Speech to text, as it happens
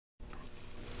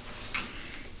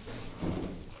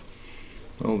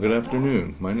Well, good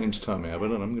afternoon. My name's Tom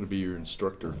Abbott, and I'm going to be your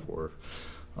instructor for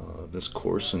this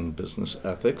course in business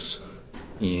ethics.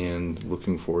 And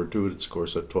looking forward to it. It's a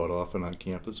course I've taught often on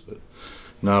campus, but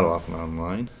not often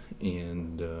online.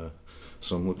 And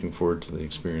so I'm looking forward to the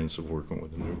experience of working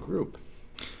with a new group.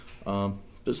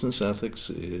 Business ethics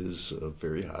is a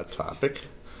very hot topic.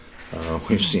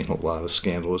 We've seen a lot of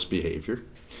scandalous behavior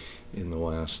in the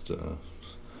last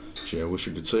I wish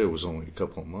I could say it was only a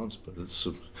couple of months, but it's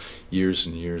years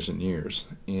and years and years.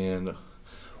 And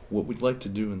what we'd like to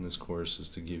do in this course is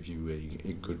to give you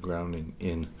a good grounding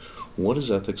in what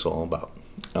is ethics all about.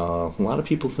 A lot of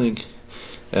people think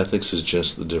ethics is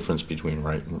just the difference between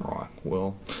right and wrong.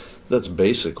 Well, that's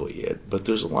basically it, but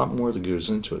there's a lot more that goes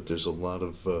into it. There's a lot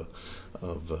of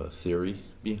theory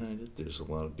behind it. There's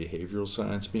a lot of behavioral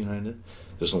science behind it.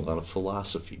 There's a lot of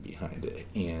philosophy behind it,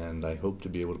 and I hope to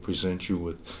be able to present you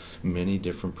with many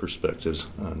different perspectives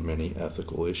on many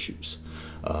ethical issues.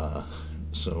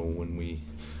 So when we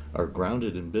are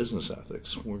grounded in business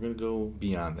ethics, we're going to go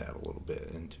beyond that a little bit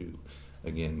into,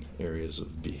 again, areas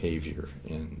of behavior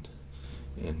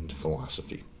and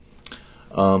philosophy.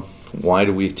 Why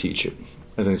do we teach it?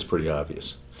 I think it's pretty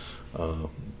obvious.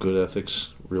 Good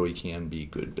ethics really can be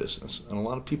good business, and a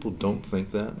lot of people don't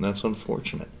think that, and that's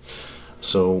unfortunate.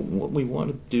 So what we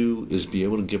want to do is be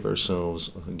able to give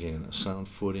ourselves, again, a sound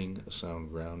footing, a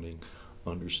sound grounding,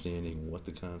 understanding what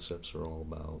the concepts are all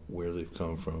about, where they've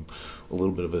come from, a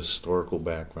little bit of a historical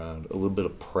background, a little bit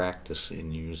of practice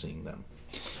in using them.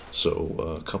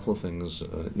 So a couple of things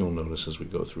you'll notice as we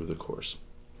go through the course.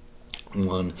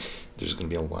 One, there's going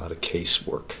to be a lot of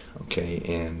casework, okay?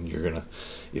 And you're going to,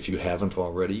 if you haven't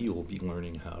already, you will be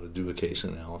learning how to do a case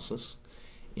analysis,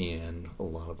 and a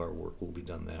lot of our work will be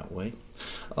done that way.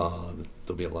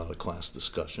 There'll be a lot of class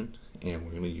discussion, and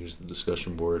we're going to use the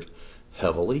discussion board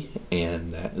heavily,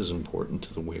 and that is important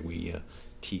to the way we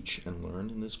teach and learn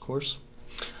in this course.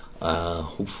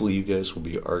 Hopefully you guys will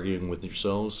be arguing with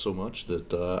yourselves so much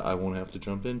that I won't have to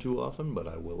jump in too often, but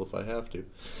I will if I have to.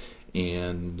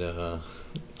 And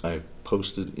I've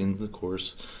posted in the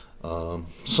course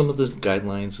some of the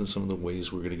guidelines and some of the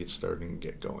ways we're going to get started and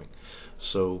get going.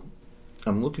 So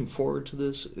I'm looking forward to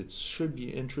this. It should be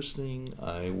interesting.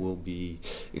 I will be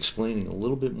explaining a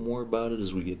little bit more about it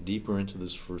as we get deeper into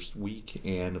this first week,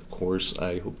 and of course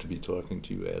I hope to be talking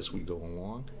to you as we go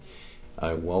along.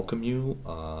 I welcome you.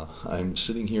 I'm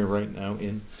sitting here right now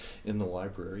in the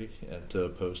library at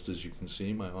Post. As you can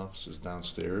see, my office is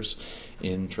downstairs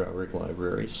in Trowbridge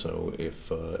Library, so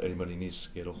if anybody needs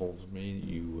to get a hold of me,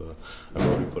 I've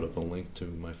already put up a link to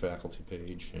my faculty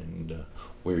page and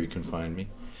where you can find me.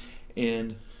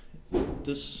 And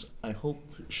this, I hope,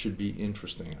 should be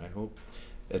interesting. I hope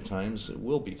at times it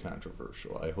will be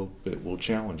controversial. I hope it will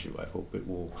challenge you. I hope it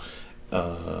will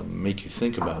make you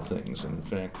think about things. And in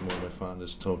fact, one of my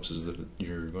fondest hopes is that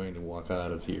you're going to walk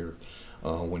out of here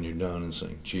when you're done and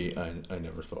saying, gee, I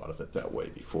never thought of it that way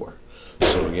before.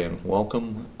 So again,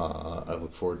 welcome. I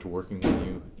look forward to working with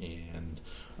you, and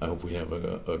I hope we have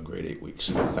a great 8 weeks.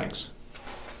 Thanks.